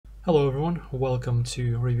Hello everyone, welcome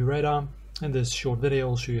to Review Radar. In this short video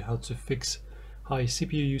I'll show you how to fix high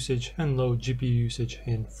CPU usage and low GPU usage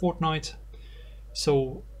in Fortnite.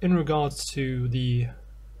 So in regards to the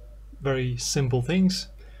very simple things,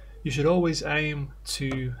 you should always aim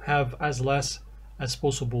to have as less as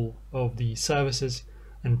possible of the services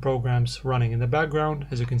and programs running in the background.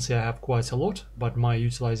 As you can see, I have quite a lot, but my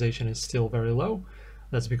utilization is still very low.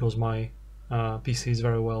 That's because my PC is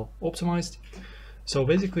very well optimized. So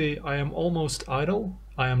basically I am almost idle.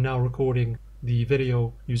 I am now recording the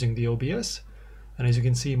video using the OBS, and as you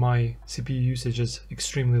can see my CPU usage is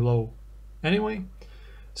extremely low anyway.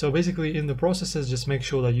 So basically in the processes, just make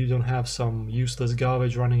sure that you don't have some useless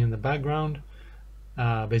garbage running in the background.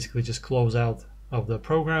 Basically just close out of the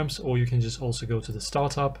programs, or you can just also go to the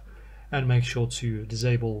startup and make sure to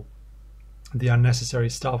disable the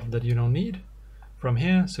unnecessary stuff that you don't need from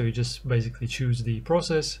here. So you just basically choose the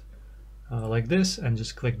process like this and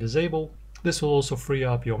just click disable. This will also free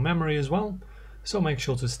up your memory as well, so make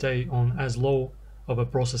sure to stay on as low of a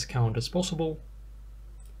process count as possible.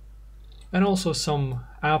 And also some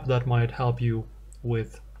app that might help you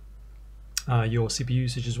with your CPU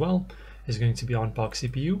usage as well is going to be Unpack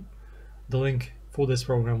CPU. The link for this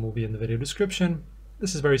program will be in the video description.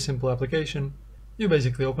 This is a very simple application. You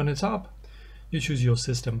basically open it up, you choose your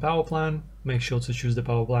system power plan, make sure to choose the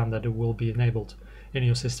power plan that it will be enabled in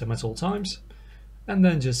your system at all times, and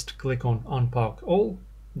then just click on Unpack All,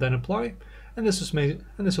 then apply, and this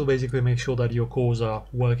will basically make sure that your cores are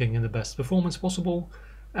working in the best performance possible,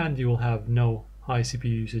 and you will have no high CPU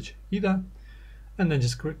usage either. And then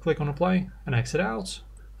just click on apply and exit out.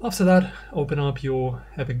 After that, open up your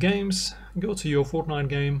Epic Games, go to your Fortnite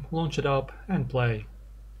game, launch it up and play.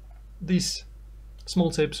 These small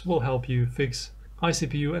tips will help you fix high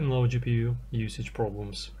CPU and low GPU usage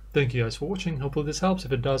problems. Thank you guys for watching. Hopefully this helps.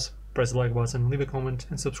 If it does, press the like button, leave a comment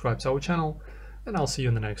and subscribe to our channel, and I'll see you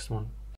in the next one.